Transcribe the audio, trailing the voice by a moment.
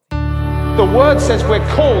The Word says we're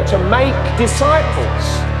called to make disciples.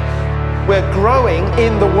 We're growing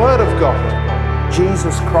in the Word of God.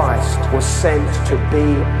 Jesus Christ was sent to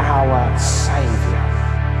be our Savior.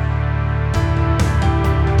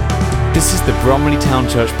 This is the Bromley Town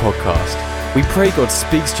Church podcast. We pray God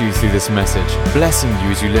speaks to you through this message, blessing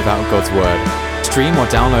you as you live out God's Word. Stream or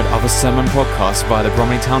download other sermon podcasts via the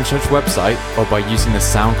Bromley Town Church website or by using the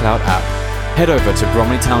SoundCloud app. Head over to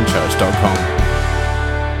bromleytownchurch.com.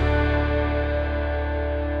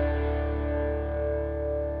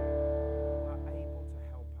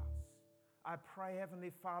 I pray,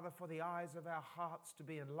 Heavenly Father, for the eyes of our hearts to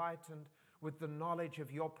be enlightened with the knowledge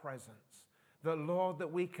of your presence. That, Lord,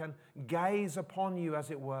 that we can gaze upon you,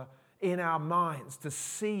 as it were, in our minds, to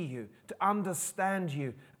see you, to understand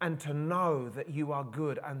you, and to know that you are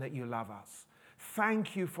good and that you love us.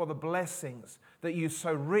 Thank you for the blessings that you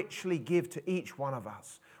so richly give to each one of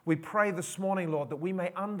us. We pray this morning, Lord, that we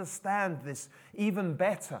may understand this even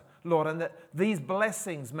better, Lord, and that these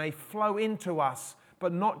blessings may flow into us,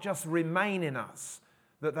 but not just remain in us,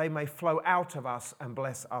 that they may flow out of us and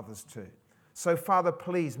bless others too. So, Father,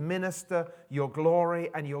 please minister your glory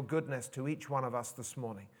and your goodness to each one of us this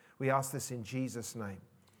morning. We ask this in Jesus' name.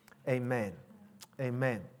 Amen.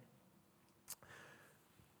 Amen.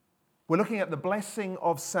 We're looking at the blessing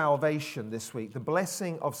of salvation this week. The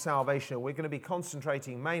blessing of salvation. We're going to be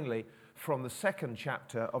concentrating mainly from the second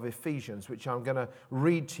chapter of Ephesians, which I'm going to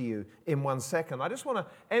read to you in 1 second. I just want to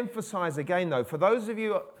emphasize again, though, for those of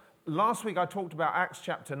you, last week I talked about Acts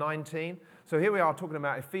chapter 19. So here we are talking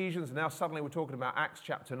about Ephesians, and now suddenly we're talking about Acts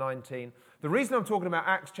chapter 19. The reason I'm talking about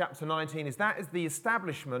Acts chapter 19 is that is the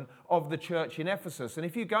establishment of the church in Ephesus. And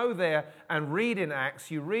if you go there and read in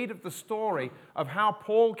Acts, you read of the story of how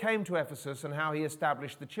Paul came to Ephesus and how he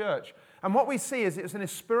established the church. And what we see is it's a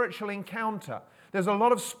spiritual encounter. There's a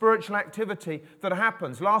lot of spiritual activity that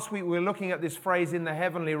happens. Last week we were looking at this phrase, in the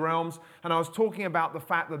heavenly realms, and I was talking about the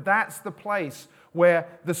fact that that's the place where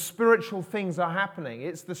the spiritual things are happening.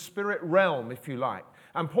 It's the spirit realm, if you like.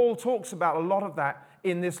 And Paul talks about a lot of that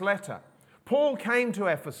in this letter. Paul came to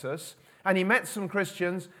Ephesus and he met some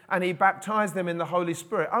Christians and he baptized them in the Holy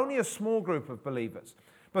Spirit. Only a small group of believers.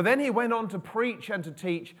 But then he went on to preach and to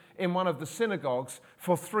teach in one of the synagogues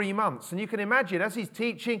for 3 months. And you can imagine, as he's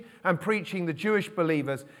teaching and preaching the Jewish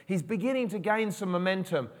believers, he's beginning to gain some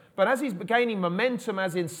momentum. But as he's gaining momentum,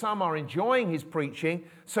 as in some are enjoying his preaching,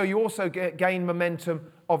 so you also gain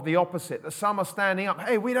momentum of the opposite. That some are standing up,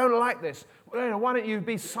 hey, we don't like this. Why don't you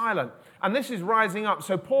be silent? And this is rising up.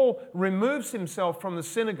 So Paul removes himself from the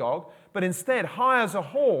synagogue, but instead hires a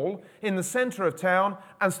hall in the center of town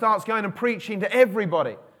and starts going and preaching to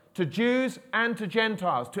everybody, to Jews and to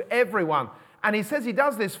Gentiles, to everyone. And he says he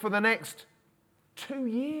does this for the next 2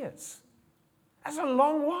 years. That's a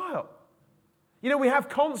long while. You know, we have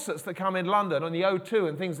concerts that come in London on the O2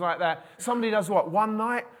 and things like that. Somebody does what, 1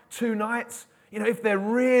 night, 2 nights? You know, if they're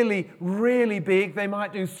really, really big, they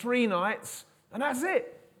might do 3 nights, and that's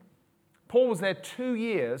it. Paul was there 2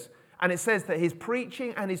 years, and it says that his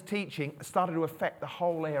preaching and his teaching started to affect the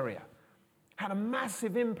whole area. Had a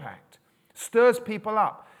massive impact. Stirs people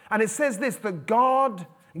up. And it says this, that God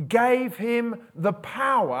gave him the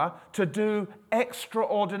power to do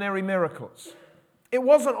extraordinary miracles. It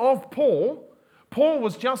wasn't of Paul. Paul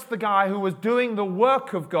was just the guy who was doing the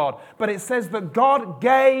work of God. But it says that God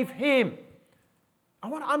gave him. I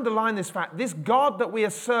want to underline this fact. This God that we are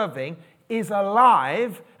serving is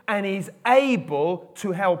alive and He's able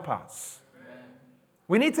to help us. Amen.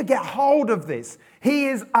 We need to get hold of this. He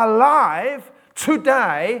is alive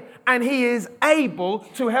today and He is able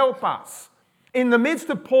to help us. In the midst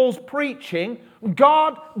of Paul's preaching,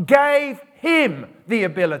 God gave him the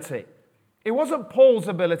ability. It wasn't Paul's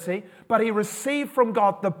ability, but he received from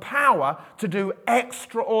God the power to do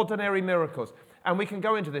extraordinary miracles. And we can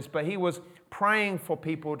go into this, but he was praying for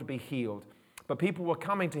people to be healed. But people were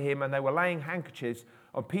coming to him and they were laying handkerchiefs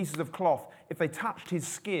on pieces of cloth. If they touched his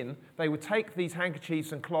skin, they would take these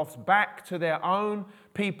handkerchiefs and cloths back to their own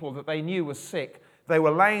people that they knew were sick. They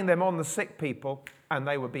were laying them on the sick people and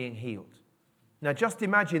they were being healed. Now just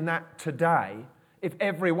imagine that today, if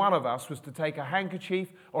every one of us was to take a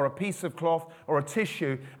handkerchief or a piece of cloth or a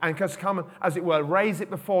tissue and just come and, as it were, raise it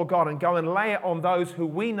before God and go and lay it on those who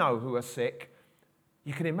we know who are sick,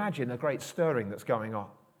 you can imagine the great stirring that's going on.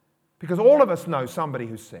 Because all of us know somebody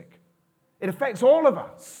who's sick. It affects all of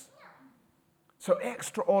us. So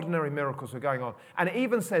extraordinary miracles were going on. And it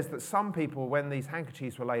even says that some people, when these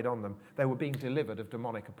handkerchiefs were laid on them, they were being delivered of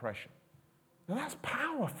demonic oppression. Now that's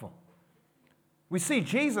powerful. We see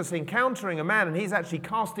Jesus encountering a man and he's actually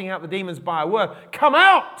casting out the demons by a word. Come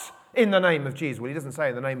out in the name of Jesus. Well, he doesn't say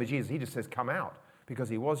in the name of Jesus. He just says come out. because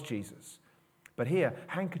he was Jesus. But here,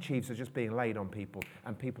 handkerchiefs are just being laid on people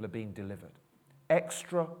and people are being delivered.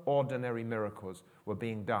 Extraordinary miracles were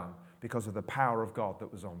being done because of the power of God that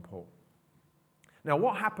was on Paul. Now,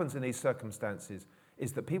 what happens in these circumstances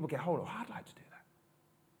is that people get hold of, I'd like to do that.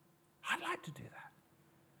 I'd like to do that.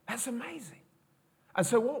 That's amazing. And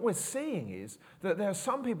so what we're seeing is that there are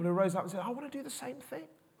some people who rose up and said, I want to do the same thing.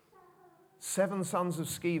 7 sons of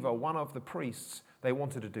Sceva, one of the priests, they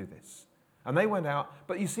wanted to do this. And they went out.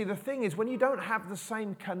 But you see, the thing is, when you don't have the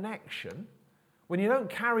same connection, when you don't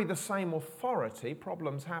carry the same authority,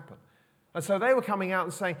 problems happen. And so they were coming out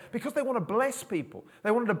and saying, because they want to bless people, they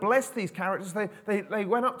wanted to bless these characters, they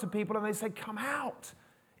went up to people and they said, come out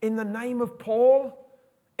in the name of Paul,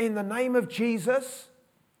 in the name of Jesus.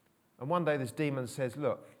 And one day this demon says,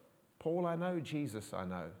 look, Paul I know, Jesus I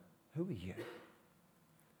know. Who are you?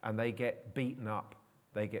 And they get beaten up,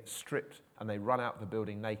 they get stripped, and they run out of the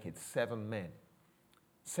building naked. 7 men.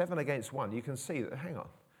 7 against 1. You can see that, hang on,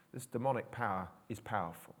 this demonic power is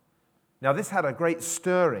powerful. Now this had a great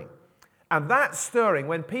stirring. And that stirring,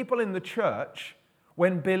 when people in the church,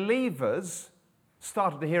 when believers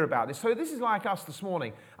started to hear about this. So this is like us this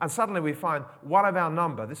morning, and suddenly we find one of our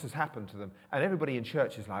number, this has happened to them, and everybody in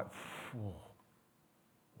church is like,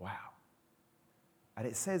 wow. And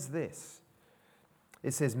it says this.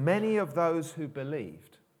 It says, many of those who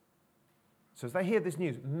believed. So as they hear this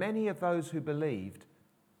news, many of those who believed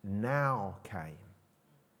now came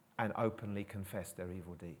and openly confessed their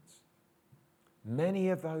evil deeds. Many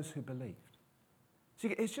of those who believed. See,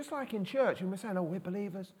 it's just like in church, and we're saying, oh, we're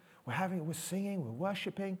believers, we're singing, we're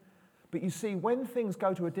worshiping. But you see, when things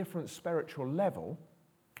go to a different spiritual level,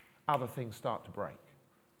 other things start to break.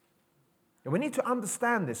 And we need to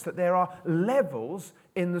understand this, that there are levels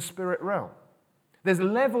in the spirit realm. There's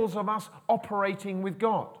levels of us operating with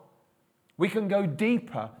God. We can go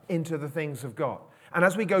deeper into the things of God. And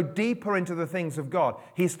as we go deeper into the things of God,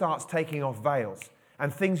 He starts taking off veils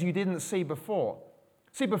and things you didn't see before.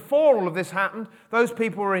 See, before all of this happened, those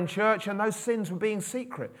people were in church and those sins were being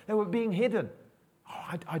secret. They were being hidden.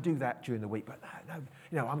 Oh, I do that during the week, but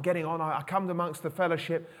no, I'm getting on. I come amongst the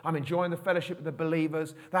fellowship. I'm enjoying the fellowship of the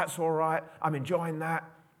believers. That's all right. I'm enjoying that.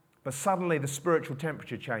 But suddenly the spiritual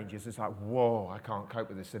temperature changes. It's like, whoa, I can't cope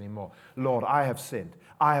with this anymore. Lord, I have sinned.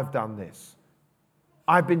 I have done this.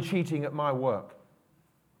 I've been cheating at my work.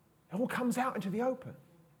 It all comes out into the open.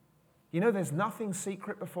 You know, there's nothing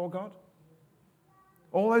secret before God.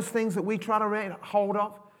 All those things that we try to hold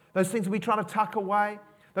of, those things that we try to tuck away,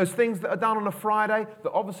 those things that are done on a Friday,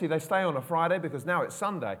 that obviously they stay on a Friday because now it's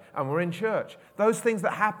Sunday and we're in church. Those things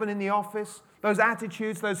that happen in the office, those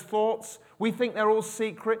attitudes, those thoughts, we think they're all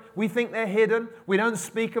secret. We think they're hidden. We don't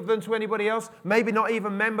speak of them to anybody else. Maybe not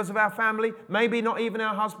even members of our family. Maybe not even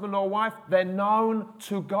our husband or wife. They're known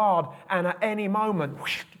to God, and at any moment,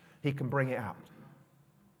 whoosh, He can bring it out.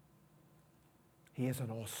 He is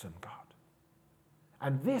an awesome God.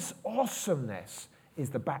 And this awesomeness is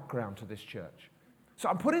the background to this church. So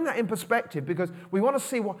I'm putting that in perspective because we want to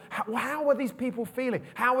see how are these people feeling?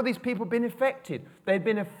 How are these people been affected? They've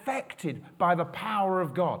been affected by the power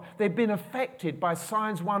of God. They've been affected by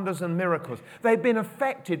signs, wonders, and miracles. They've been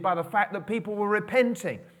affected by the fact that people were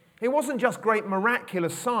repenting. It wasn't just great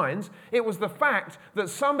miraculous signs. It was the fact that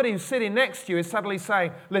somebody who's sitting next to you is suddenly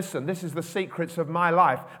saying, listen, this is the secrets of my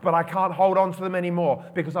life, but I can't hold on to them anymore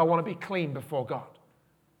because I want to be clean before God.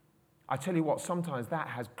 I tell you what, sometimes that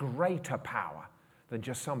has greater power than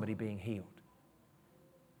just somebody being healed.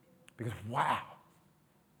 Because, wow,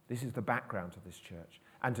 this is the background to this church.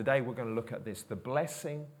 And today we're going to look at this, the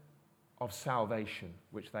blessing of salvation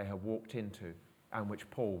which they have walked into and which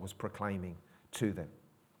Paul was proclaiming to them.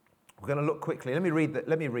 We're going to look quickly. Let me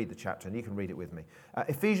read the chapter, and you can read it with me.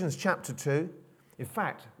 Ephesians chapter 2. In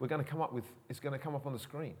fact, it's going to come up on the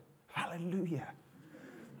screen. Hallelujah.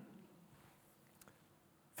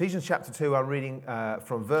 Ephesians chapter 2, I'm reading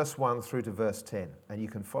from verse 1 through to verse 10, and you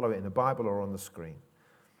can follow it in the Bible or on the screen.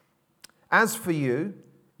 As for you,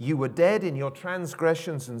 you were dead in your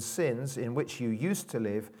transgressions and sins in which you used to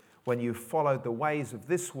live when you followed the ways of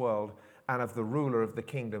this world and of the ruler of the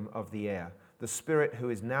kingdom of the air, the spirit who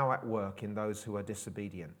is now at work in those who are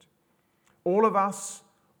disobedient. All of us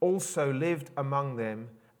also lived among them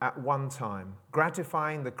at one time,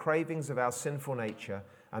 gratifying the cravings of our sinful nature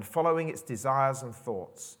and following its desires and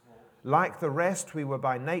thoughts. Like the rest, we were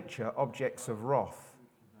by nature objects of wrath.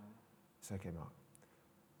 It's okay, Mark.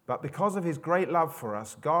 But because of His great love for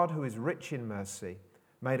us, God, who is rich in mercy,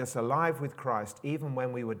 made us alive with Christ even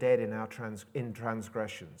when we were dead in our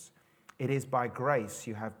transgressions. It is by grace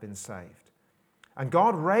you have been saved. And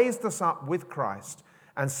God raised us up with Christ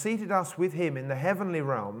and seated us with him in the heavenly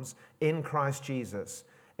realms in Christ Jesus,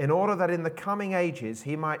 in order that in the coming ages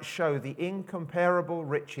he might show the incomparable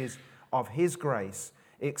riches of his grace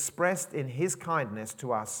expressed in his kindness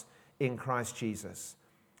to us in Christ Jesus.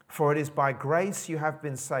 For it is by grace you have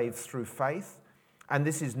been saved through faith, and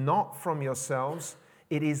this is not from yourselves,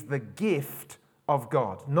 it is the gift of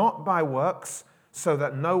God, not by works, so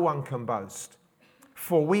that no one can boast.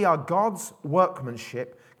 For we are God's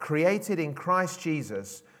workmanship, created in Christ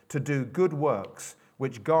Jesus to do good works,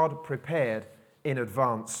 which God prepared in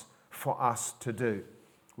advance for us to do.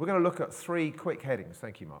 We're going to look at three quick headings.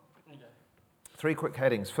 Thank you, Mark. Okay. Three quick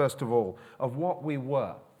headings, first of all, of what we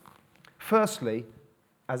were. Firstly,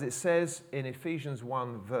 as it says in Ephesians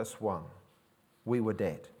 1, verse 1, we were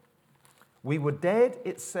dead. We were dead,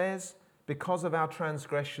 it says, because of our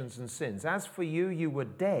transgressions and sins. As for you, you were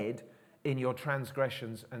dead in your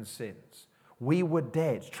transgressions and sins. We were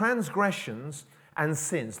dead. Transgressions and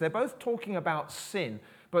sins. They're both talking about sin,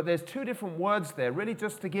 but there's two different words there, really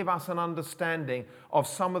just to give us an understanding of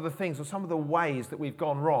some of the things or some of the ways that we've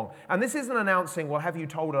gone wrong. And this isn't announcing, well, have you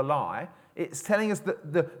told a lie? It's telling us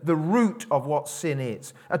the root of what sin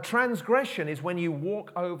is. A transgression is when you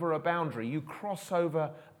walk over a boundary, you cross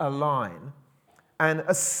over a line. And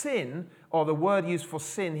a sin, or the word used for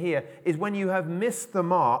sin here, is when you have missed the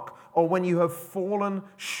mark or when you have fallen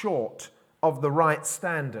short of the right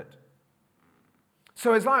standard.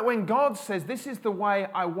 So it's like when God says, this is the way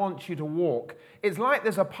I want you to walk. It's like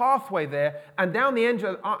there's a pathway there, and down the end,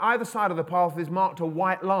 either side of the path is marked a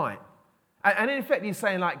white line. And in effect, he's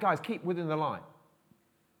saying, like, guys, keep within the line.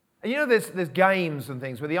 And you know, there's games and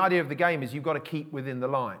things where the idea of the game is you've got to keep within the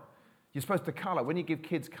line. You're supposed to colour. When you give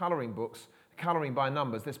kids colouring books, colouring by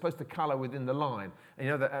numbers, they're supposed to colour within the line. And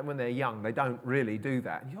you know that when they're young, they don't really do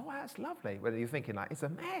that. And you go, oh, that's lovely. Whether you're thinking, like, it's a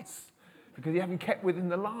mess because you haven't kept within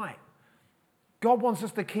the line. God wants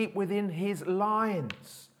us to keep within his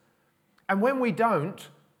lines. And when we don't,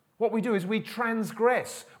 what we do is we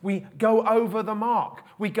transgress. We go over the mark.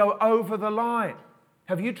 We go over the line.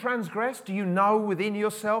 Have you transgressed? Do you know within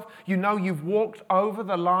yourself, you know you've walked over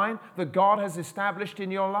the line that God has established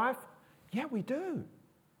in your life? Yeah, we do.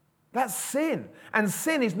 That's sin. And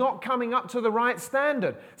sin is not coming up to the right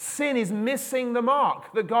standard. Sin is missing the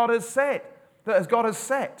mark that God has set.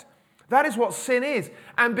 That is what sin is.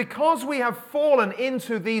 And because we have fallen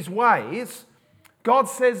into these ways, God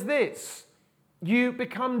says this, you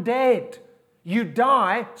become dead. You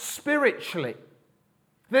die spiritually.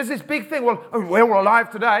 There's this big thing, well, we're alive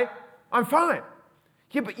today. I'm fine.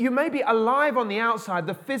 Yeah, but you may be alive on the outside.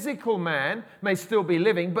 The physical man may still be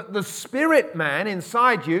living, but the spirit man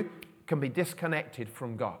inside you can be disconnected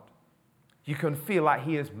from God. You can feel like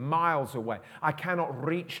he is miles away. I cannot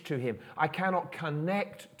reach to him. I cannot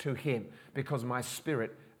connect to him because my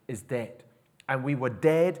spirit is dead. And we were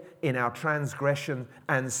dead in our transgression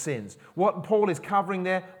and sins. What Paul is covering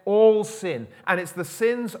there, all sin. And it's the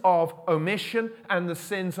sins of omission and the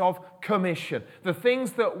sins of commission. The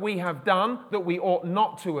things that we have done that we ought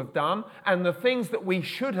not to have done, and the things that we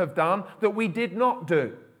should have done that we did not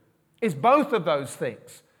do. It's both of those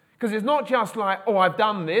things. Because it's not just like, oh, I've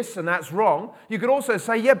done this and that's wrong. You could also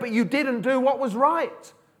say, yeah, but you didn't do what was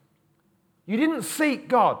right. You didn't seek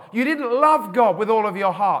God. You didn't love God with all of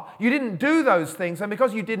your heart. You didn't do those things. And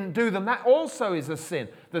because you didn't do them, that also is a sin.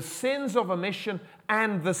 The sins of omission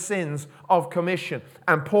and the sins of commission.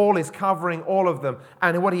 And Paul is covering all of them.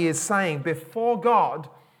 And what he is saying, before God,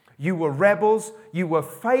 you were rebels. You were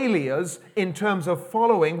failures in terms of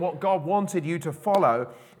following what God wanted you to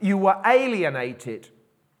follow. You were alienated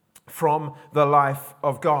from the life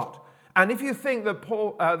of God. And if you think that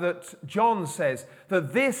that John says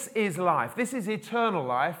that this is life, this is eternal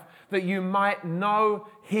life, that you might know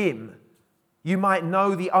him, you might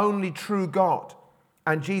know the only true God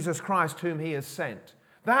and Jesus Christ whom he has sent.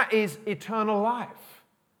 That is eternal life.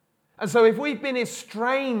 And so if we've been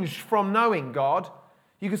estranged from knowing God,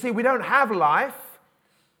 you can see we don't have life,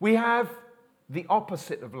 we have the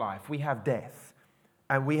opposite of life, we have death.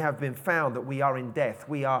 And we have been found that we are in death.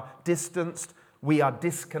 We are distanced, we are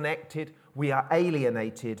disconnected, we are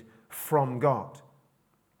alienated from God.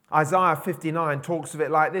 Isaiah 59 talks of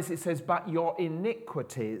it like this. It says, but your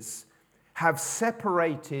iniquities have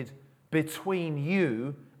separated between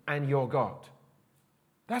you and your God.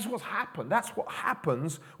 That's what's happened. That's what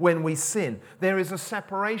happens when we sin. There is a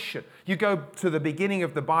separation. You go to the beginning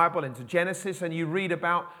of the Bible, into Genesis, and you read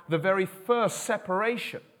about the very first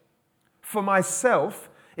separation. For myself,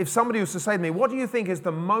 if somebody was to say to me, what do you think is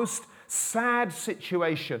the most sad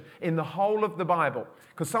situation in the whole of the Bible?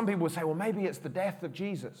 Because some people would say, well, maybe it's the death of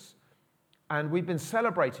Jesus. And we've been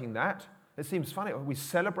celebrating that. It seems funny. We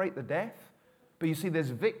celebrate the death. But you see, there's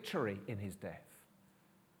victory in his death.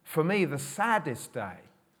 For me, the saddest day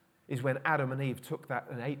is when Adam and Eve took that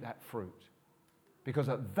and ate that fruit. Because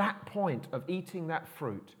at that point of eating that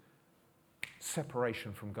fruit,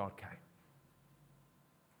 separation from God came.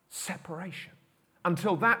 Separation.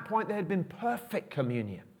 Until that point, there had been perfect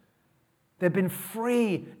communion. There had been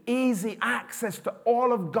free, easy access to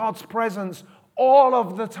all of God's presence all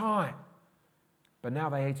of the time. But now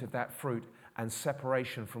they ate of that fruit and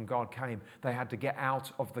separation from God came. They had to get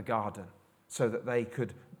out of the garden so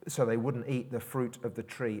they wouldn't eat the fruit of the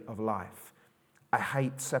tree of life. I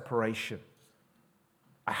hate separation.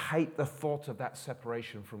 I hate the thought of that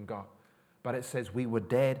separation from God. But it says we were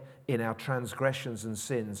dead in our transgressions and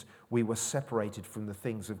sins. We were separated from the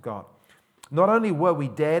things of God. Not only were we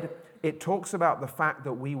dead, it talks about the fact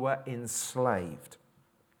that we were enslaved.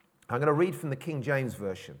 I'm going to read from the King James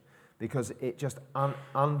Version because it just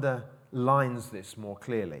underlines this more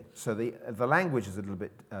clearly. So the language is a little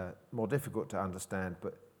bit more difficult to understand,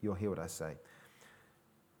 but you'll hear what I say.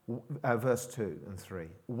 Verse 2 and 3.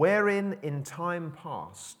 Wherein in time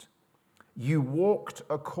past you walked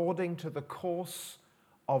according to the course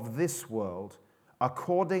of this world,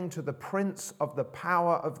 according to the prince of the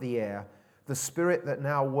power of the air, the spirit that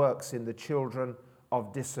now works in the children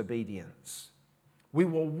of disobedience. We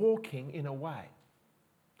were walking in a way.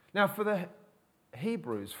 Now for the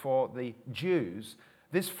Hebrews, for the Jews,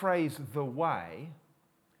 this phrase, the way,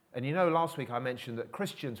 and you know last week I mentioned that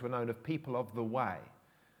Christians were known as people of the way.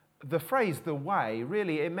 The phrase, the way,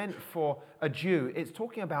 really, it meant for a Jew, it's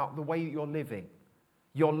talking about the way you're living,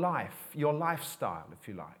 your life, your lifestyle, if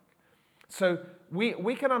you like. So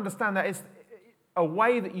we can understand that it's a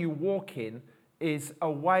way that you walk in is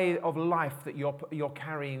a way of life that you're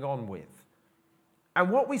carrying on with.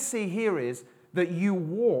 And what we see here is that you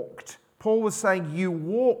walked, Paul was saying, you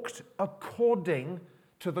walked according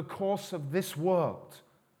to the course of this world.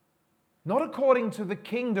 Not according to the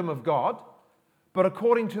kingdom of God, but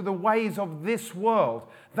according to the ways of this world.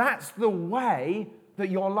 That's the way that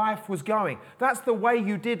your life was going. That's the way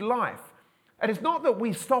you did life. And it's not that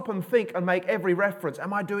we stop and think and make every reference,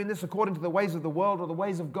 am I doing this according to the ways of the world or the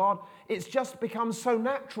ways of God? It's just become so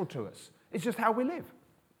natural to us. It's just how we live.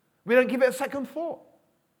 We don't give it a second thought.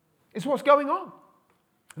 It's what's going on.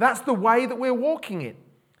 That's the way that we're walking in.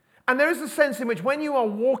 And there is a sense in which when you are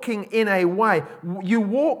walking in a way, you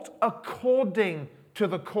walked according to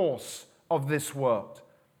the course of this world.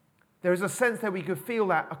 There is a sense that we could feel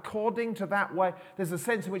that according to that way. There's a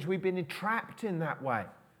sense in which we've been entrapped in that way.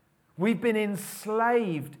 We've been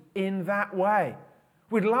enslaved in that way.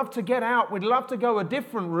 We'd love to get out. We'd love to go a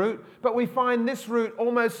different route, but we find this route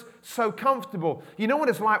almost so comfortable. You know what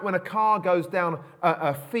it's like when a car goes down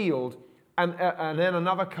a field and then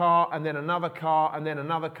another car and then another car and then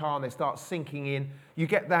another car and they start sinking in. You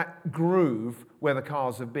get that groove where the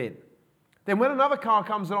cars have been. Then when another car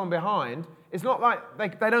comes along behind, it's not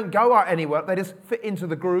like they don't go out anywhere. They just fit into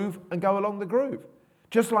the groove and go along the groove.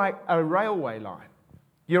 Just like a railway line.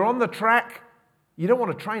 You're on the track. You don't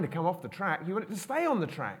want a train to come off the track. You want it to stay on the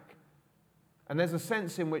track. And there's a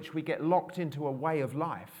sense in which we get locked into a way of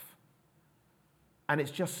life. And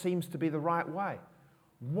it just seems to be the right way.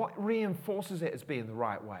 What reinforces it as being the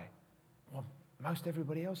right way? Well, most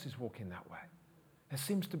everybody else is walking that way. It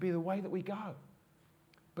seems to be the way that we go.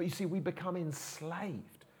 But you see, we become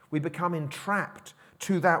enslaved. We become entrapped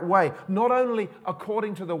to that way. Not only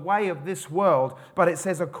according to the way of this world, but it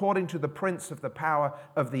says according to the prince of the power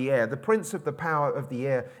of the air. The prince of the power of the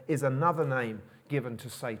air is another name given to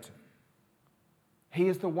Satan. He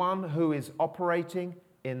is the one who is operating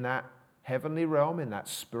in that heavenly realm, in that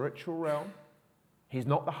spiritual realm. He's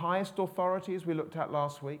not the highest authority, as we looked at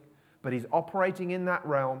last week, but he's operating in that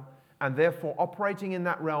realm, and therefore operating in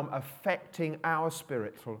that realm, affecting our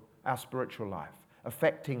spiritual life,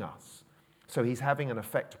 affecting us. So he's having an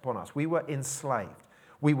effect upon us. We were enslaved.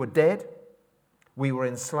 We were dead. We were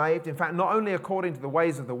enslaved. In fact, not only according to the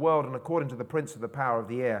ways of the world and according to the prince of the power of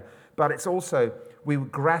the air, but it's also we were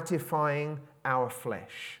gratifying our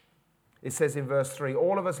flesh. It says in verse 3,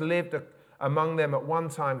 all of us lived among them at one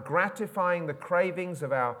time, gratifying the cravings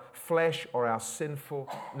of our flesh or our sinful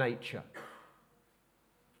nature.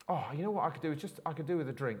 Oh, you know what I could do? I could do with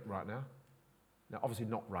a drink right now. Now, obviously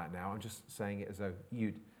not right now. I'm just saying it as though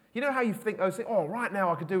you'd... You know how you think those things? Oh, right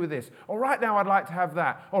now I could do with this. Or right now I'd like to have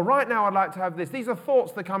that. Or right now I'd like to have this. These are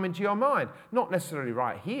thoughts that come into your mind. Not necessarily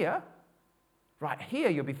right here. Right here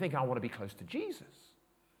you'll be thinking, I want to be close to Jesus.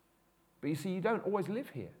 But you see, you don't always live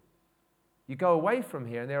here. You go away from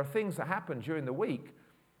here and there are things that happen during the week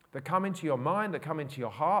that come into your mind, that come into your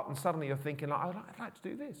heart, and suddenly you're thinking, I'd like to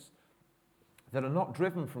do this. That are not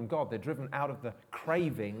driven from God. They're driven out of the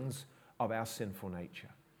cravings of our sinful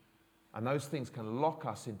nature. And those things can lock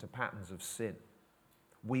us into patterns of sin.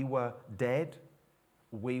 We were dead,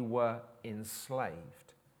 we were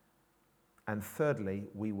enslaved, and thirdly,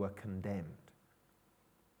 we were condemned.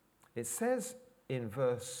 It says in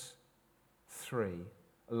verse 3,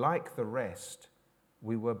 like the rest,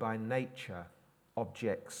 we were by nature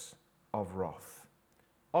objects of wrath.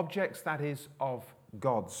 Objects, that is, of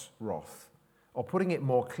God's wrath. Or putting it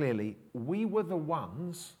more clearly, we were the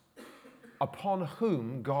ones upon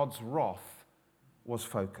whom God's wrath was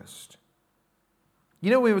focused. You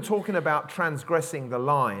know, we were talking about transgressing the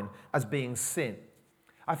line as being sin.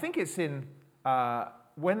 I think it's in,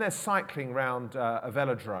 when they're cycling around a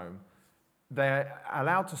velodrome, they're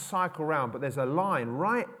allowed to cycle around, but there's a line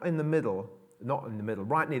right in the middle, not in the middle,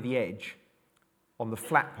 right near the edge, on the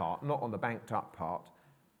flat part, not on the banked up part,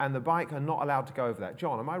 and the bike are not allowed to go over that.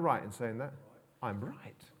 John, am I right in saying that? I'm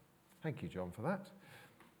right. Thank you, John, for that.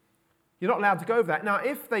 You're not allowed to go over that. Now,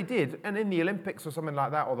 if they did, and in the Olympics or something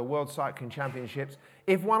like that, or the World Cycling Championships,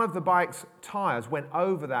 if one of the bike's tyres went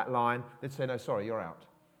over that line, they'd say, no, sorry, you're out.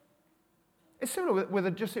 It's similar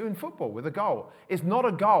with just in football, with a goal. It's not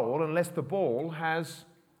a goal unless the ball has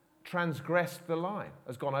transgressed the line,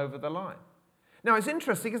 has gone over the line. Now, it's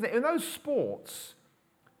interesting, isn't it? In those sports,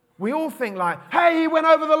 we all think like, hey, he went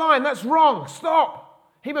over the line, that's wrong, stop.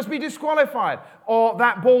 He must be disqualified. Or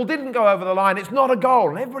that ball didn't go over the line, it's not a goal.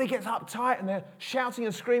 And everybody gets uptight and they're shouting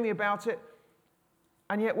and screaming about it.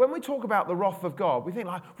 And yet when we talk about the wrath of God, we think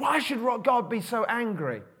like, why should God be so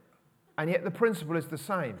angry? And yet the principle is the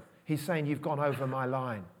same. He's saying, you've gone over my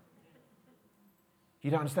line.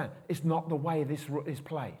 You don't understand. It's not the way this is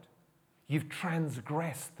played. You've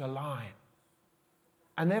transgressed the line.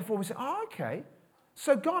 And therefore we say, oh, okay.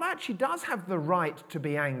 So God actually does have the right to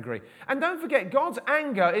be angry. And don't forget, God's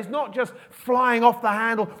anger is not just flying off the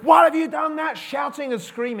handle. What have you done that? Shouting and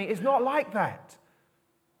screaming. It's not like that.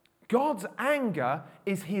 God's anger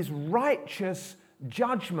is his righteous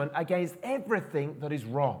judgment against everything that is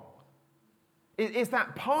wrong. It's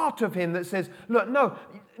that part of him that says, look, no,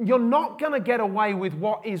 you're not going to get away with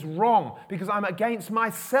what is wrong because I'm against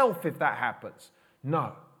myself if that happens.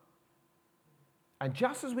 No. And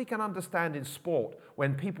just as we can understand in sport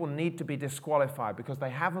when people need to be disqualified because they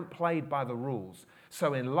haven't played by the rules,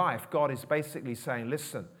 so in life, God is basically saying,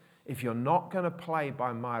 listen, if you're not going to play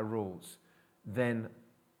by my rules, then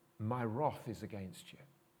my wrath is against you.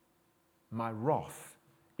 My wrath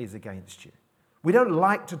is against you. We don't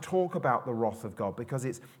like to talk about the wrath of God because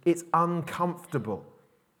it's uncomfortable.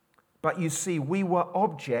 But you see, we were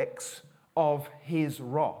objects of his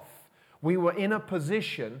wrath. We were in a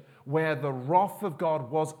position where the wrath of God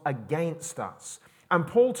was against us. And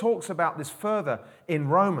Paul talks about this further in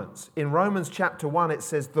Romans. In Romans chapter 1, it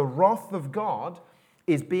says, the wrath of God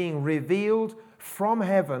is being revealed from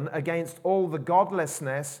heaven against all the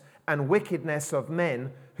godlessness and wickedness of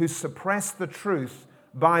men who suppress the truth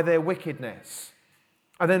by their wickedness.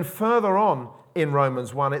 And then further on in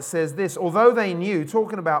Romans 1, it says this, although they knew,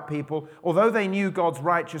 talking about people, although they knew God's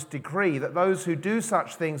righteous decree that those who do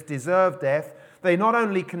such things deserve death, they not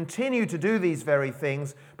only continue to do these very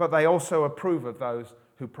things, but they also approve of those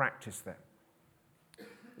who practice them.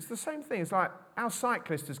 It's the same thing. It's like our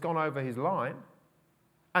cyclist has gone over his line,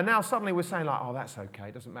 and now suddenly we're saying like, oh, that's okay,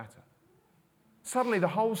 it doesn't matter. Suddenly the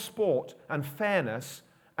whole sport and fairness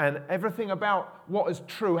and everything about what is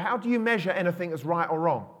true, how do you measure anything that's right or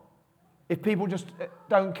wrong? If people just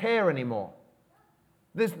don't care anymore.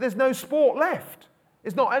 There's no sport left.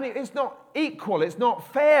 It's not equal, it's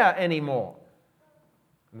not fair anymore.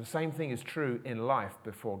 And the same thing is true in life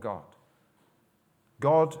before God.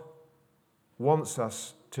 God wants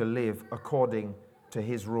us to live according to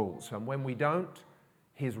his rules. And when we don't,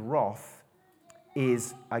 his wrath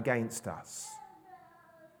is against us.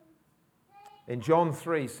 In John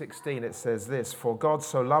 3:16 it says this, for God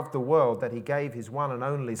so loved the world that he gave his one and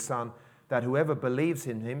only Son, that whoever believes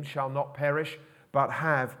in him shall not perish, but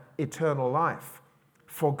have eternal life.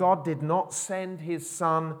 For God did not send his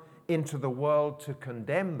Son into the world to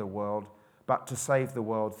condemn the world, but to save the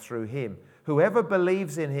world through him. Whoever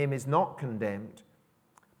believes in him is not condemned,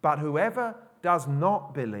 but whoever does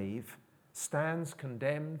not believe stands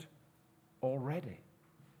condemned already.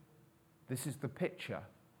 This is the picture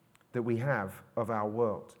that we have of our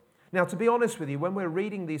world. Now, to be honest with you, when we're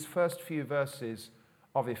reading these first few verses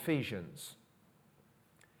of Ephesians,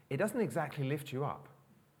 it doesn't exactly lift you up.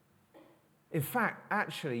 In fact,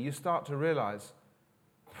 actually, you start to realize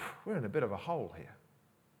we're in a bit of a hole here.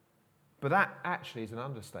 But that actually is an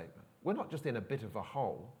understatement. We're not just in a bit of a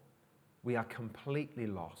hole. We are completely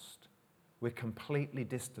lost. We're completely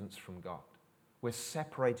distanced from God. We're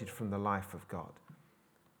separated from the life of God.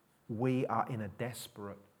 we are in a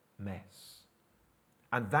desperate mess.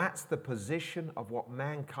 And that's the position of what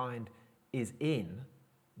mankind is in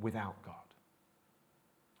without God.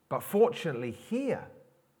 But fortunately here,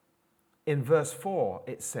 in verse 4,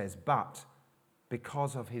 it says, but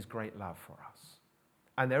because of his great love for us.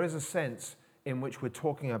 And there is a sense in which we're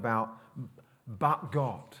talking about but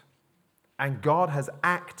God. And God has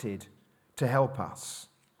acted to help us.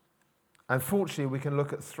 And fortunately, we can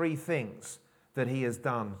look at three things that he has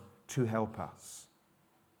done to help us.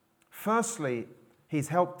 Firstly, he's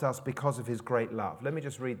helped us because of his great love. Let me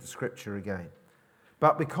just read the scripture again.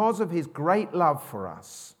 But because of his great love for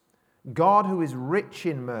us, God, who is rich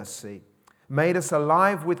in mercy, made us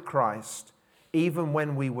alive with Christ, even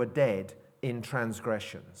when we were dead in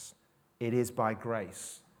transgressions. It is by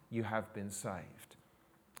grace you have been saved.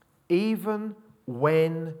 Even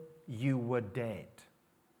when you were dead.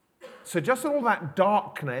 So just all that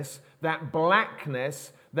darkness, that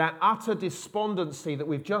blackness, that utter despondency that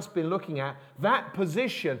we've just been looking at, that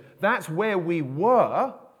position, that's where we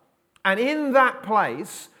were. And in that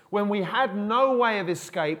place, when we had no way of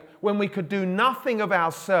escape, when we could do nothing of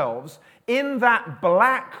ourselves, in that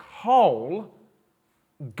black hole,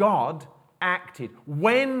 God acted.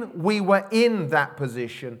 When we were in that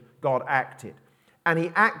position, God acted. And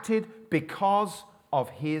he acted because of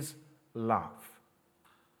his love.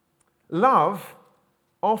 Love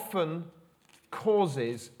often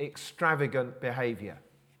causes extravagant behavior.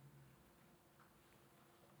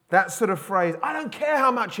 That sort of phrase, I don't care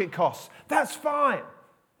how much it costs, that's fine.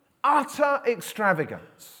 Utter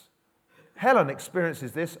extravagance. Helen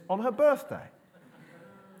experiences this on her birthday.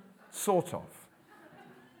 Sort of.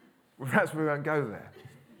 Perhaps we won't go there.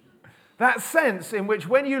 That sense in which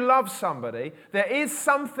when you love somebody, there is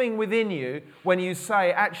something within you when you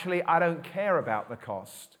say, actually, I don't care about the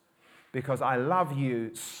cost because I love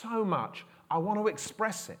you so much, I want to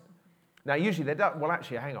express it. Now, usually they don't, well,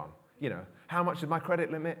 actually, hang on, how much is my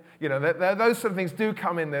credit limit? Those sort of things do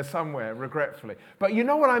come in there somewhere, regretfully. But you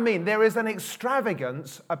know what I mean? There is an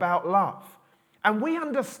extravagance about love. And we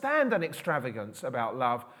understand an extravagance about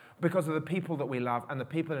love because of the people that we love and the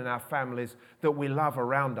people in our families that we love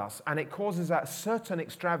around us. And it causes that certain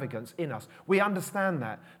extravagance in us. We understand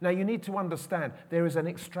that. Now, you need to understand there is an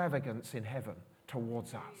extravagance in heaven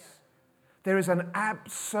towards us. There is an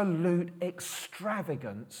absolute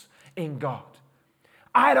extravagance in God.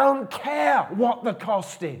 I don't care what the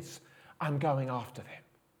cost is. I'm going after them.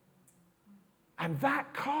 And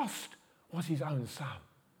that cost was his own son.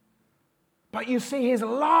 But you see, his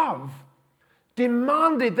love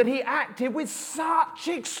demanded that he acted with such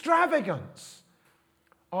extravagance.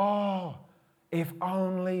 Oh, if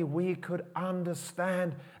only we could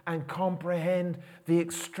understand and comprehend the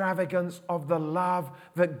extravagance of the love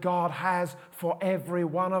that God has for every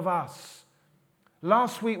one of us.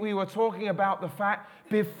 Last week we were talking about the fact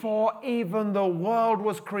before even the world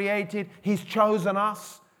was created, he's chosen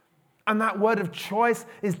us. And that word of choice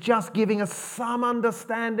is just giving us some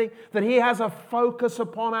understanding that he has a focus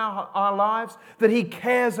upon our lives, that he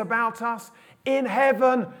cares about us. In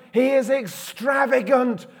heaven, he is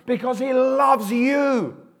extravagant because he loves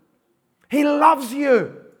you. He loves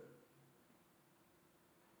you.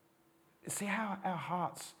 See how our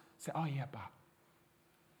hearts say, oh yeah, but.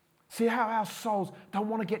 See how our souls don't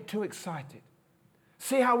want to get too excited.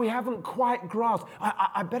 See how we haven't quite grasped.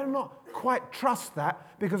 I better not quite trust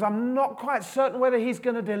that because I'm not quite certain whether he's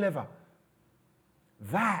going to deliver.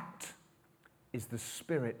 That is the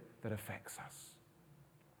spirit that affects us.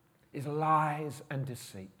 Is lies and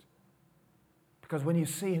deceit. Because when you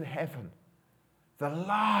see in heaven the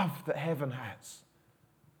love that heaven has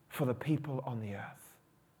for the people on the earth,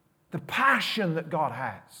 the passion that God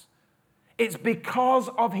has, it's because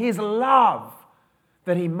of his love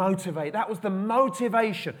that he motivated. That was the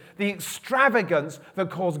motivation, the extravagance that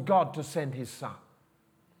caused God to send his son.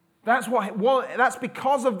 That's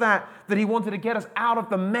because of that he wanted to get us out of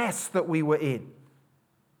the mess that we were in.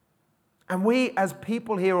 And we as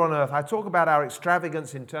people here on earth, I talk about our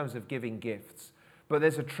extravagance in terms of giving gifts, but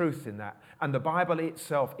there's a truth in that. And the Bible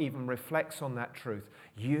itself even reflects on that truth.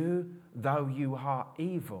 You, though you are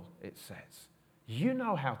evil, it says, you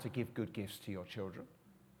know how to give good gifts to your children,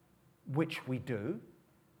 which we do,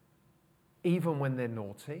 even when they're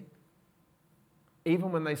naughty,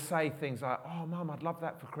 even when they say things like, oh, Mum, I'd love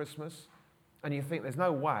that for Christmas. And you think, there's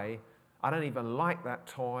no way, I don't even like that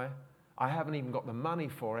toy, I haven't even got the money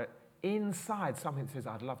for it. Inside, something says,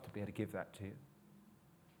 I'd love to be able to give that to you.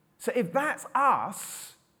 So if that's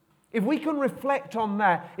us, if we can reflect on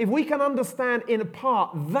that, if we can understand in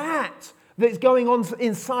part that's going on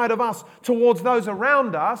inside of us towards those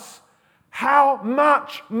around us, how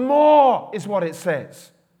much more is what it says.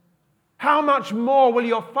 How much more will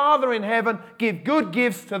your Father in heaven give good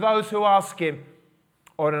gifts to those who ask him?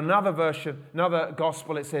 Or in another version, another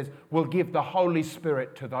gospel, it says, will give the Holy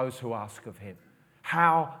Spirit to those who ask of him.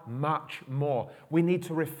 How much more? We need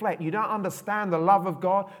to reflect. You don't understand the love of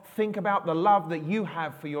God? Think about the love that you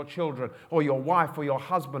have for your children, or your wife, or your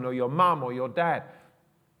husband, or your mum, or your dad.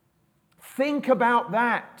 Think about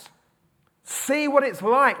that. See what it's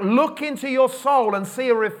like. Look into your soul and see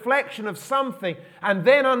a reflection of something, and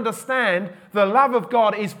then understand the love of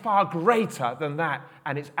God is far greater than that,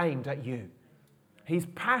 and it's aimed at you. He's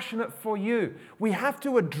passionate for you. We have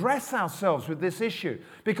to address ourselves with this issue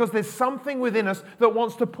because there's something within us that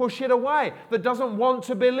wants to push it away, that doesn't want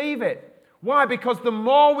to believe it. Why? Because the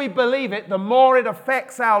more we believe it, the more it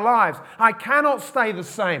affects our lives. I cannot stay the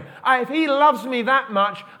same. If he loves me that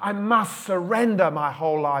much, I must surrender my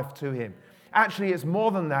whole life to him. Actually, it's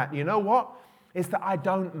more than that. You know what? It's that I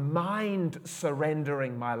don't mind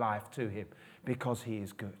surrendering my life to him because he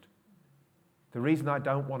is good. The reason I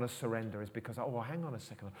don't want to surrender is because, hang on a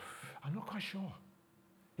second. I'm not quite sure.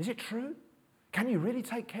 Is it true? Can you really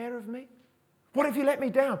take care of me? What if you let me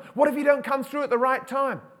down? What if you don't come through at the right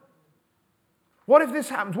time? What if this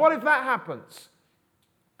happens? What if that happens?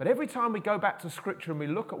 But every time we go back to Scripture and we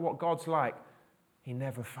look at what God's like, he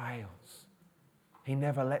never fails. He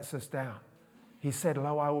never lets us down. He said,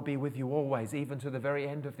 lo, I will be with you always, even to the very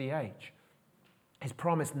end of the age. He's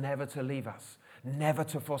promised never to leave us, never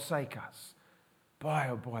to forsake us. Boy,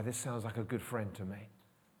 oh boy, this sounds like a good friend to me.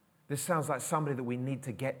 This sounds like somebody that we need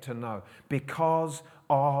to get to know because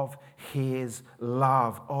of his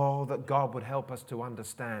love. Oh, that God would help us to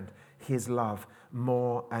understand his love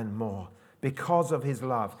more and more. Because of his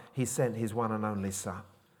love, he sent his one and only Son.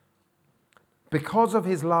 Because of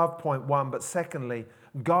his love, point one, but secondly,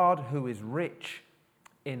 God who is rich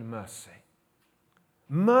in mercy.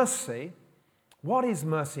 Mercy, what is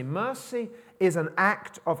mercy? Mercy is an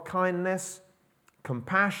act of kindness,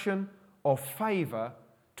 compassion, or favor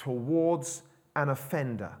towards an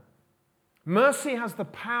offender. Mercy has the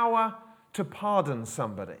power to pardon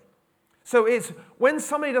somebody. So it's when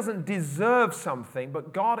somebody doesn't deserve something,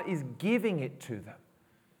 but God is giving it to them.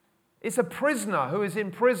 It's a prisoner who is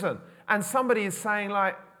in prison, and somebody is saying,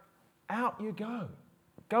 like, out you go.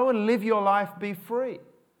 Go and live your life, be free.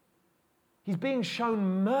 He's being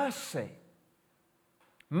shown mercy.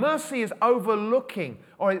 Mercy is overlooking,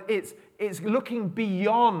 or it's looking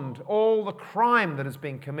beyond all the crime that has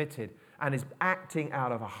been committed and is acting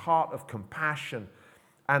out of a heart of compassion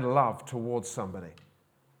and love towards somebody.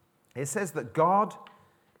 It says that God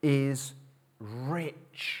is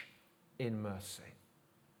rich in mercy.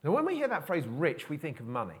 Now, when we hear that phrase rich, we think of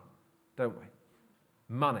money, don't we?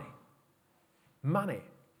 Money. Money.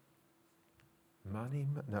 Money.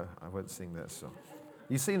 No, I won't sing that song.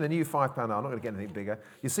 You see the new £5 note? I'm not going to get anything bigger.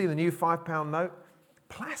 You see the new £5 note?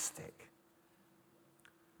 Plastic.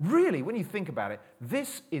 Really, when you think about it,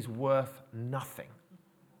 this is worth nothing.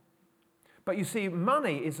 But you see,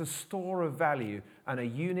 money is a store of value and a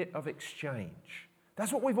unit of exchange.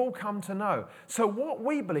 That's what we've all come to know. So what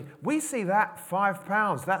we believe, we see that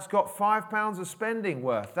 £5, that's got £5 of spending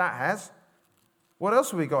worth. That has. What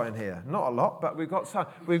else have we got in here? Not a lot, but we've got some.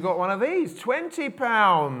 We've got one of these,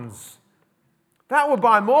 £20. That will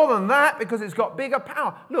buy more than that because it's got bigger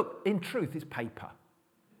power. Look, in truth, it's paper.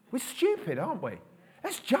 We're stupid, aren't we?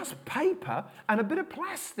 It's just paper and a bit of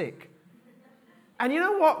plastic. And you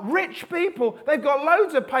know what? Rich people, they've got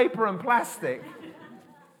loads of paper and plastic. Do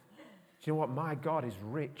you know what? My God is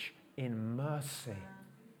rich in mercy.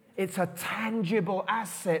 It's a tangible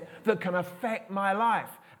asset that can affect my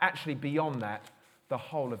life. Actually, beyond that, the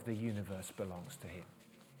whole of the universe belongs to him.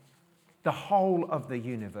 The whole of the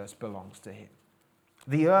universe belongs to him.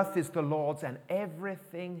 The earth is the Lord's and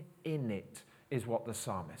everything in it is what the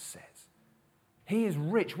psalmist says. He is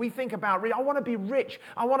rich. We think about, I want to be rich.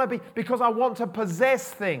 I want to be, because I want to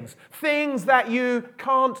possess things. Things that you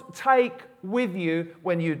can't take with you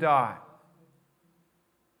when you die.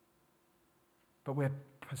 But we're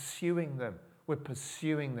pursuing them. We're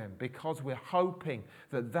pursuing them because we're hoping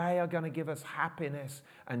that they are going to give us happiness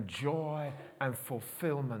and joy and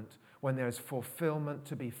fulfillment when there is fulfillment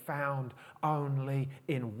to be found only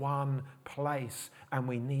in one place. And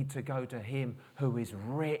we need to go to him who is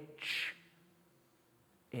rich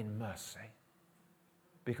in mercy.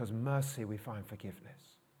 Because mercy we find forgiveness.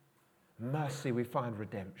 Mercy we find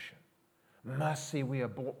redemption. Mercy we are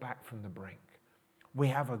brought back from the brink. We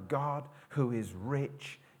have a God who is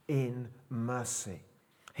rich in mercy.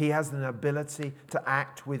 He has an ability to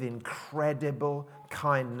act with incredible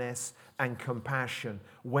kindness and compassion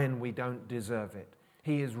when we don't deserve it.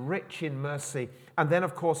 He is rich in mercy. And then,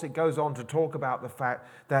 of course, it goes on to talk about the fact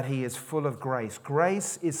that he is full of grace.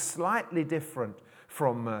 Grace is slightly different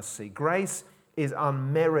from mercy. Grace is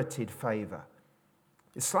unmerited favor.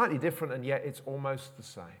 It's slightly different, and yet it's almost the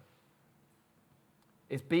same.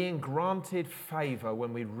 It's being granted favor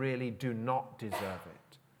when we really do not deserve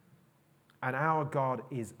it. And our God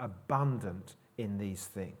is abundant in these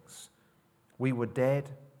things. We were dead,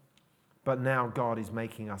 but now God is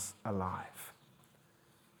making us alive.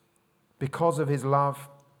 Because of his love,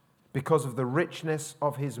 because of the richness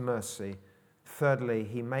of his mercy, thirdly,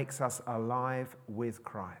 he makes us alive with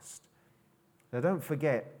Christ. Now don't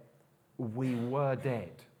forget, we were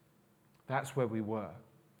dead. That's where we were.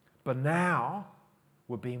 But now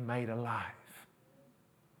we're being made alive.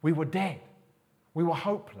 We were dead. We were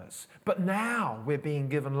hopeless. But now we're being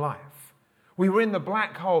given life. We were in the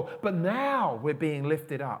black hole, but now we're being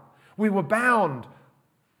lifted up. We were bound,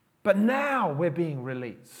 but now we're being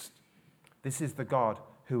released. This is the God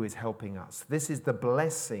who is helping us. This is the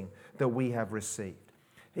blessing that we have received.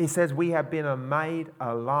 He says we have been made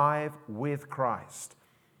alive with Christ.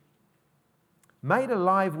 Made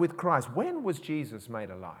alive with Christ. When was Jesus made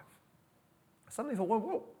alive? I suddenly thought,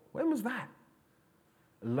 whoa, when was that?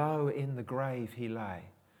 Lo, in the grave he lay,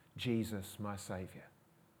 Jesus my Saviour.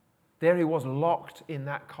 There he was, locked in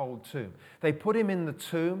that cold tomb. They put him in the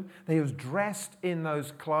tomb. He was dressed in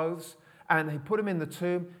those clothes, and they put him in the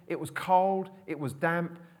tomb. It was cold, it was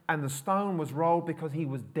damp, and the stone was rolled because he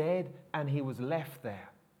was dead and he was left there.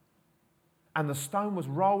 And the stone was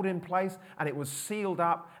rolled in place and it was sealed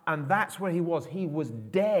up, and that's where he was. He was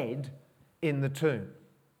dead in the tomb.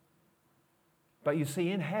 But you see,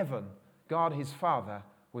 in heaven, God his Father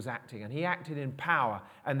was acting, and he acted in power.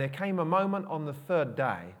 And there came a moment on the third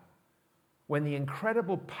day when the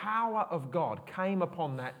incredible power of God came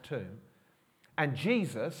upon that tomb, and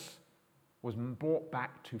Jesus was brought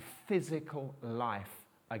back to physical life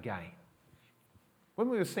again. When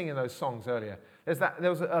we were singing those songs earlier, there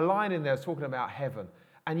was a line in there talking about heaven.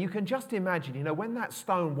 And you can just imagine, when that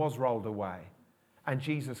stone was rolled away and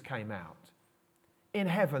Jesus came out, in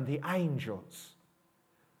heaven, the angels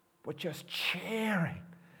were just cheering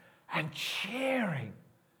and cheering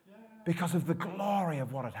because of the glory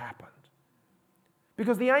of what had happened.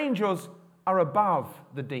 Because the angels are above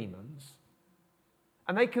the demons,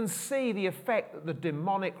 and they can see the effect that the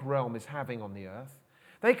demonic realm is having on the earth.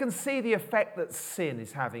 They can see the effect that sin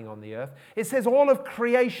is having on the earth. It says all of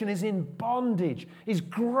creation is in bondage, is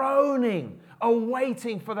groaning,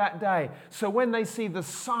 awaiting for that day. So when they see the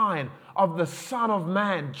sign of the Son of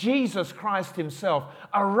Man, Jesus Christ himself,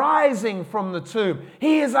 arising from the tomb,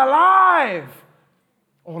 he is alive.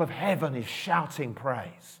 All of heaven is shouting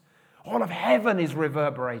praise. All of heaven is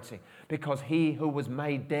reverberating, because he who was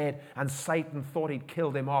made dead and Satan thought he'd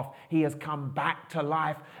killed him off, he has come back to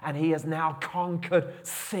life, and he has now conquered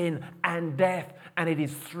sin and death. And it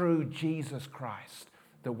is through Jesus Christ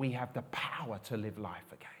that we have the power to live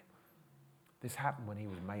life again. This happened when he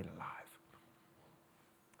was made alive.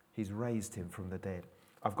 He's raised him from the dead.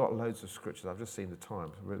 I've got loads of scriptures. I've just seen the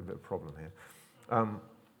time. There's a little bit of a problem here.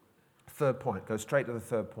 Third point. Go straight to the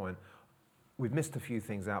third point. We've missed a few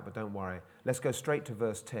things out, but don't worry. Let's go straight to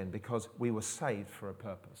verse 10, because we were saved for a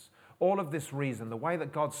purpose. All of this reason, the way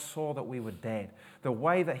that God saw that we were dead, the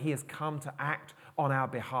way that he has come to act on our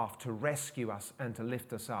behalf to rescue us and to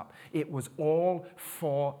lift us up, it was all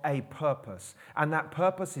for a purpose. And that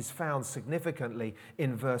purpose is found significantly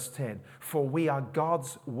in verse 10. For we are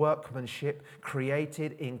God's workmanship,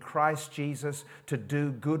 created in Christ Jesus to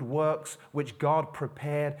do good works, which God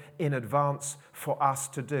prepared in advance for us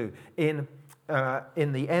to do. In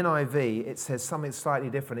the NIV, it says something slightly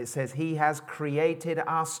different. It says, he has created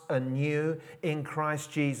us anew in Christ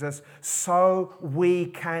Jesus so we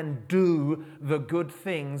can do the good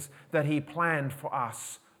things that he planned for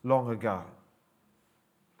us long ago.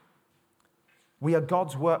 We are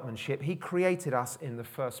God's workmanship. He created us in the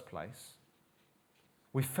first place.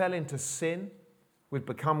 We fell into sin. We've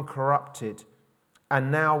become corrupted.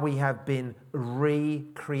 And now we have been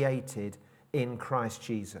recreated in Christ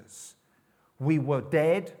Jesus. We were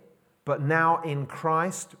dead, but now in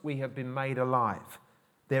Christ we have been made alive.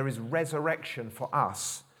 There is resurrection for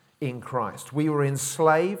us in Christ. We were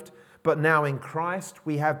enslaved, but now in Christ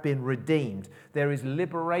we have been redeemed. There is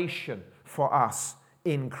liberation for us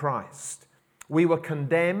in Christ. We were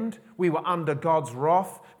condemned, we were under God's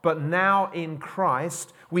wrath, but now in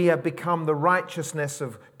Christ we have become the righteousness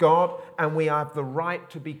of God, and we have the right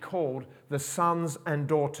to be called the sons and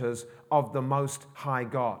daughters of the Most High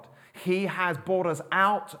God. He has brought us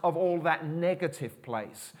out of all that negative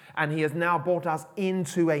place, and he has now brought us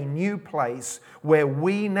into a new place where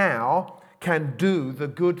we now can do the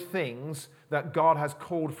good things that God has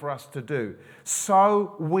called for us to do.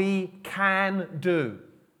 So we can do.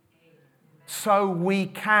 So we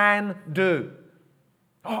can do.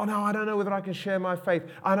 Oh no, I don't know whether I can share my faith.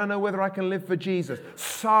 I don't know whether I can live for Jesus.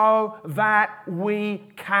 So that we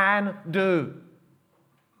can do.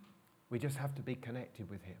 We just have to be connected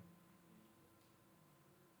with Him.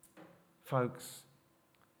 Folks,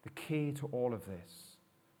 the key to all of this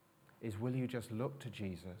is, will you just look to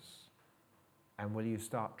Jesus and will you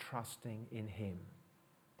start trusting in Him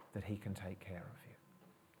that He can take care of you?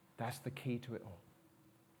 That's the key to it all.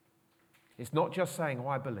 It's not just saying, oh,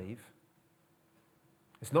 I believe.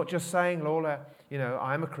 It's not just saying, Lola,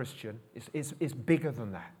 I'm a Christian. It's bigger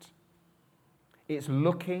than that. It's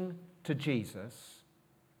looking to Jesus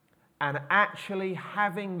and actually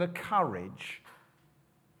having the courage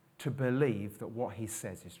to believe that what He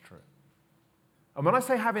says is true. And when I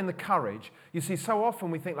say having the courage, you see, so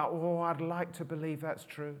often we think like, oh, I'd like to believe that's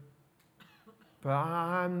true, but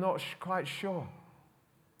I'm not quite sure.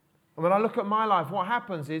 And when I look at my life, what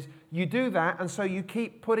happens is you do that, and so you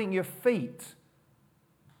keep putting your 2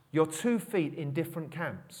 feet in different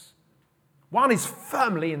camps. One is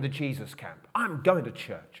firmly in the Jesus camp. I'm going to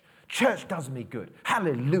church. Church does me good.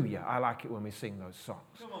 Hallelujah. I like it when we sing those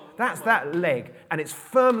songs. That's that leg, and it's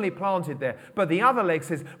firmly planted there. But the other leg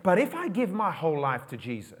says, but if I give my whole life to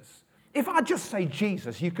Jesus, if I just say,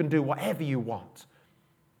 Jesus, you can do whatever you want,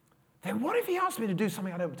 then what if He asks me to do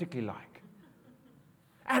something I don't particularly like?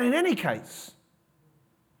 And in any case,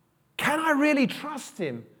 can I really trust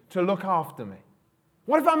Him to look after me?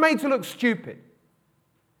 What if I'm made to look stupid?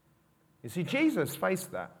 You see, Jesus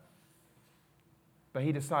faced that. But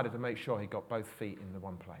He decided to make sure He got both feet in the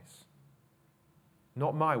one place.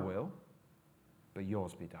 Not my will, but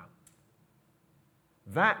yours be done.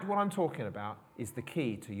 That, what I'm talking about, is the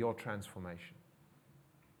key to your transformation.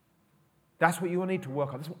 That's what you need to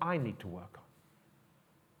work on. That's what I need to work on.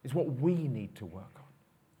 It's what we need to work on.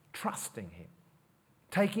 Trusting Him.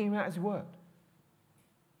 Taking Him at His word.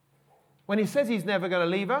 When He says He's never going to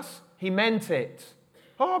leave us, He meant it.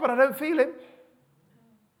 Oh, but I don't feel Him.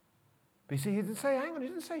 But you see, He didn't say, hang on, He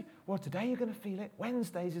didn't say, well, today you're going to feel it.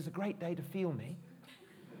 Wednesdays is a great day to feel me.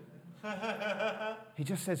 He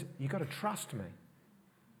just says, you've got to trust me.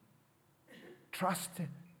 Trusting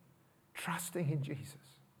in Jesus.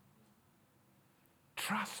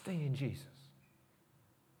 Trusting in Jesus.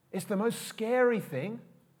 It's the most scary thing,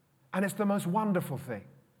 and it's the most wonderful thing.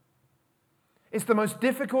 It's the most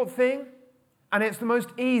difficult thing, and it's the most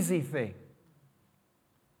easy thing.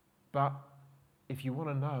 But if you want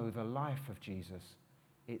to know the life of Jesus,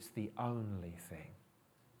 it's the only thing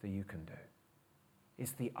that you can do.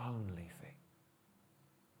 It's the only thing.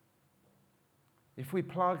 If we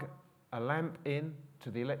plug a lamp in to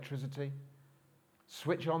the electricity,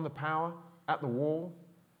 switch on the power at the wall,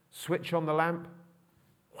 switch on the lamp,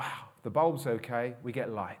 wow, the bulb's okay, we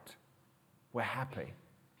get light. We're happy.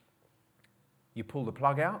 You pull the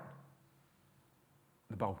plug out,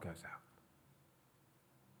 the bulb goes out.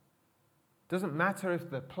 Doesn't matter if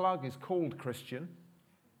the plug is called Christian.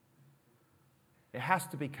 It has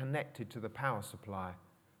to be connected to the power supply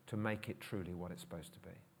to make it truly what it's supposed to be.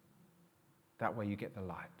 That way you get the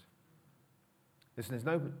light. Listen, there's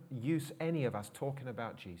no use any of us talking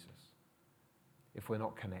about Jesus if we're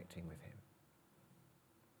not connecting with Him.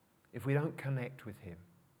 If we don't connect with Him,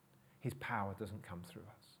 His power doesn't come through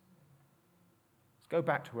us. Let's go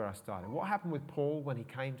back to where I started. What happened with Paul when he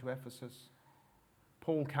came to Ephesus?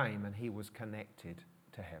 Paul came and he was connected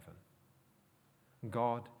to heaven.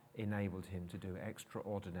 God enabled him to do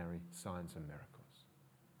extraordinary signs and miracles.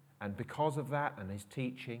 And because of that and his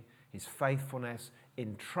teaching, his faithfulness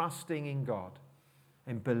in trusting in God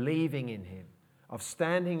and believing in Him, of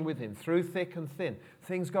standing with Him through thick and thin.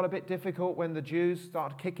 Things got a bit difficult when the Jews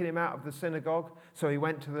started kicking him out of the synagogue, so he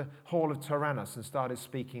went to the hall of Tyrannus and started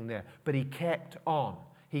speaking there. But he kept on.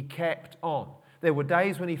 He kept on. There were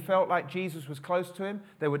days when he felt like Jesus was close to him.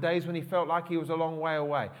 There were days when he felt like he was a long way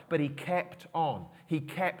away. But he kept on. He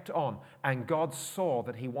kept on. And God saw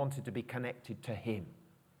that he wanted to be connected to Him.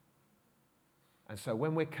 And so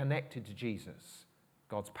when we're connected to Jesus,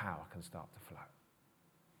 God's power can start to flow.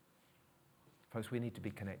 Folks, we need to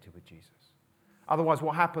be connected with Jesus. Otherwise,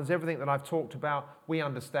 what happens, everything that I've talked about, we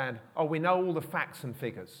understand. Oh, we know all the facts and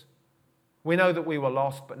figures. We know that we were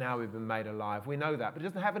lost, but now we've been made alive. We know that, but it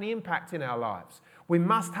doesn't have any impact in our lives. We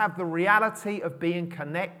must have the reality of being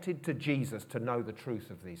connected to Jesus to know the truth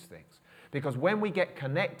of these things. Because when we get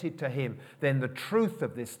connected to Him, then the truth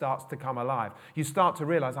of this starts to come alive. You start to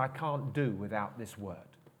realize, I can't do without this word.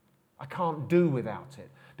 I can't do without it.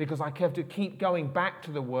 because I have to keep going back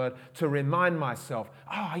to the Word to remind myself,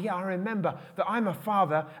 oh yeah, I remember that I'm a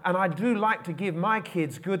father and I do like to give my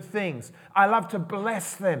kids good things. I love to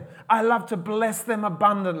bless them. I love to bless them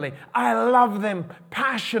abundantly. I love them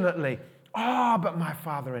passionately. Oh, but my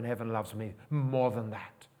Father in heaven loves me more than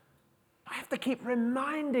that. I have to keep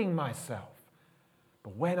reminding myself.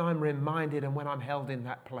 But when I'm reminded and when I'm held in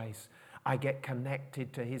that place, I get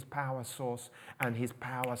connected to His power source and His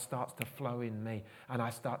power starts to flow in me and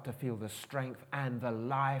I start to feel the strength and the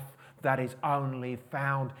life that is only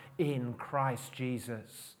found in Christ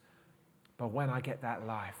Jesus. But when I get that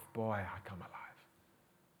life, boy, I come alive.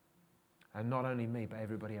 And not only me, but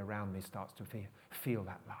everybody around me starts to feel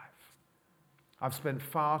that life. I've spent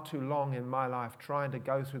far too long in my life trying to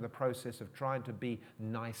go through the process of trying to be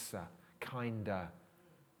nicer, kinder,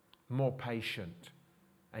 more patient,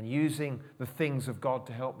 and using the things of God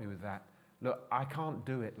to help me with that. Look, I can't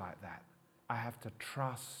do it like that. I have to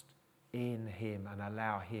trust in Him and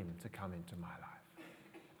allow Him to come into my life.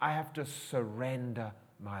 I have to surrender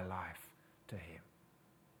my life to Him.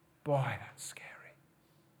 Boy, that's scary.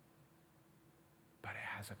 But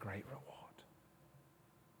it has a great reward.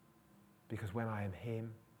 Because when I am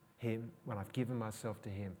Him, when I've given myself to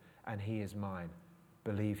Him and He is mine,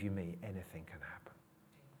 believe you me, anything can happen.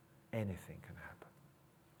 Anything can happen.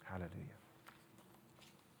 Hallelujah.